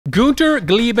Gunter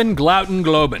Glieben Glauten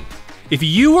Globen. If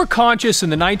you were conscious in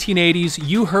the 1980s,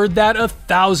 you heard that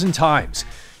 1,000 times.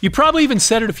 You probably even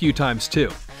said it a few times too.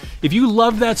 If you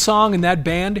love that song and that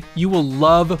band, you will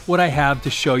love what I have to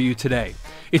show you today.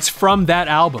 It's from that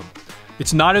album.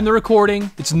 It's not in the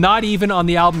recording, it's not even on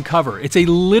the album cover. It's a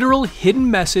literal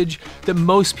hidden message that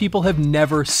most people have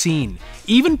never seen.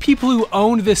 Even people who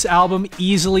owned this album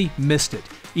easily missed it,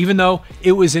 even though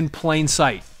it was in plain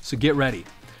sight. So get ready.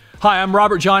 Hi, I'm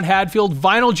Robert John Hadfield,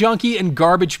 vinyl junkie and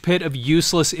garbage pit of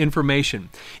useless information.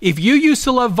 If you used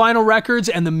to love vinyl records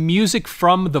and the music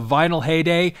from the vinyl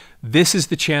heyday, this is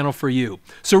the channel for you.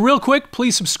 So real quick,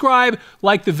 please subscribe,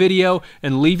 like the video,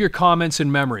 and leave your comments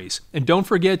and memories. And don't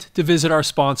forget to visit our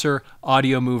sponsor,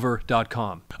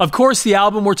 audiomover.com. Of course, the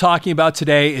album we're talking about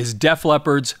today is Def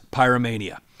Leppard's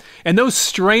Pyromania. And those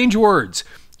strange words,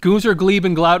 Gunter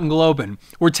Glieben Glauten Globen,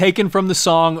 were taken from the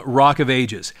song Rock of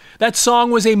Ages. That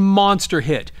song was a monster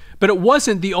hit, but it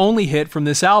wasn't the only hit from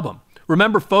this album.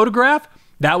 Remember Photograph?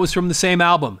 That was from the same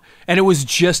album, and it was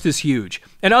just as huge.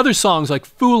 And other songs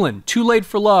like Foolin, Too Late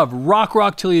for Love, Rock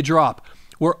Rock Till You Drop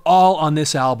were all on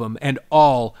this album and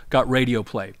all got radio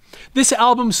play. This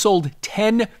album sold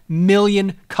 10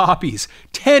 million copies.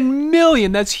 10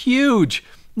 million, that's huge.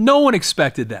 No one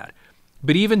expected that.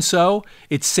 But even so,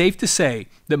 it's safe to say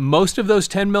that most of those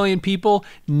 10 million people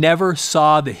never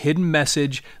saw the hidden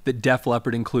message that Def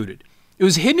Leppard included. It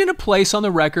was hidden in a place on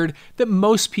the record that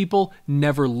most people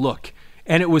never look.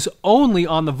 And it was only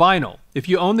on the vinyl. If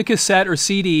you own the cassette or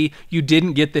CD, you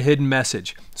didn't get the hidden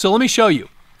message. So let me show you.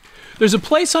 There's a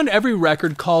place on every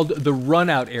record called the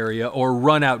runout area or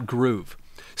runout groove.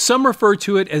 Some refer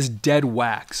to it as dead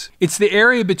wax. It's the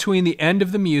area between the end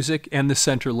of the music and the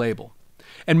center label.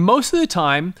 And most of the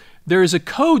time, there is a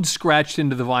code scratched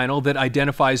into the vinyl that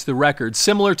identifies the record,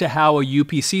 similar to how a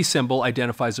UPC symbol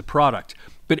identifies a product.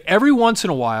 But every once in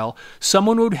a while,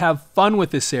 someone would have fun with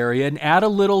this area and add a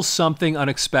little something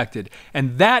unexpected.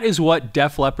 And that is what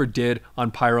Def Leppard did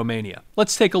on Pyromania.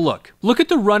 Let's take a look. Look at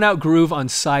the runout groove on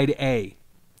side A.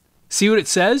 See what it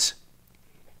says?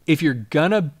 If you're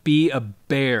gonna be a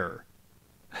bear.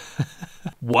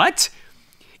 What?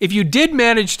 If you did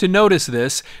manage to notice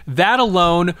this, that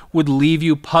alone would leave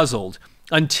you puzzled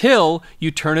until you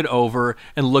turn it over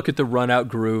and look at the runout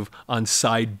groove on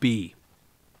side B.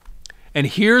 And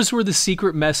here's where the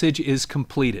secret message is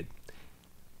completed.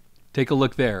 Take a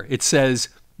look there. It says,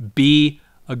 "Be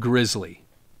a grizzly."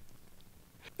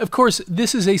 Of course,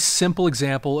 this is a simple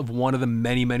example of one of the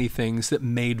many, many things that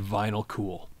made vinyl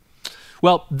cool.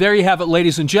 Well, there you have it,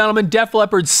 ladies and gentlemen. Def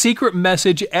Leppard's secret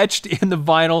message etched in the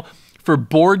vinyl for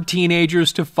bored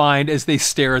teenagers to find as they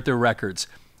stare at their records.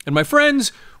 And my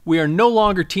friends, we are no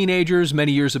longer teenagers.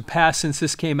 Many years have passed since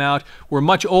this came out. We're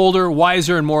much older,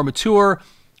 wiser, and more mature,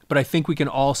 but I think we can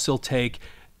all still take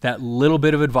that little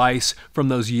bit of advice from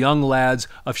those young lads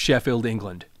of Sheffield,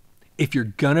 England. If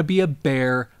you're gonna be a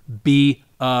bear, be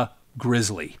a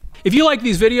grizzly. If you like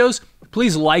these videos,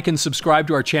 please like and subscribe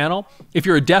to our channel. If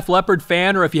you're a Def Leppard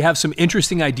fan or if you have some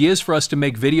interesting ideas for us to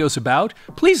make videos about,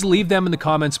 please leave them in the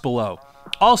comments below.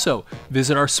 Also,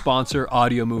 visit our sponsor,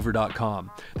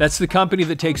 audiomover.com. That's the company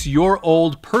that takes your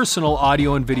old personal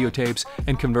audio and videotapes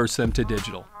and converts them to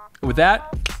digital. And with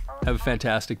that, have a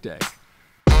fantastic day.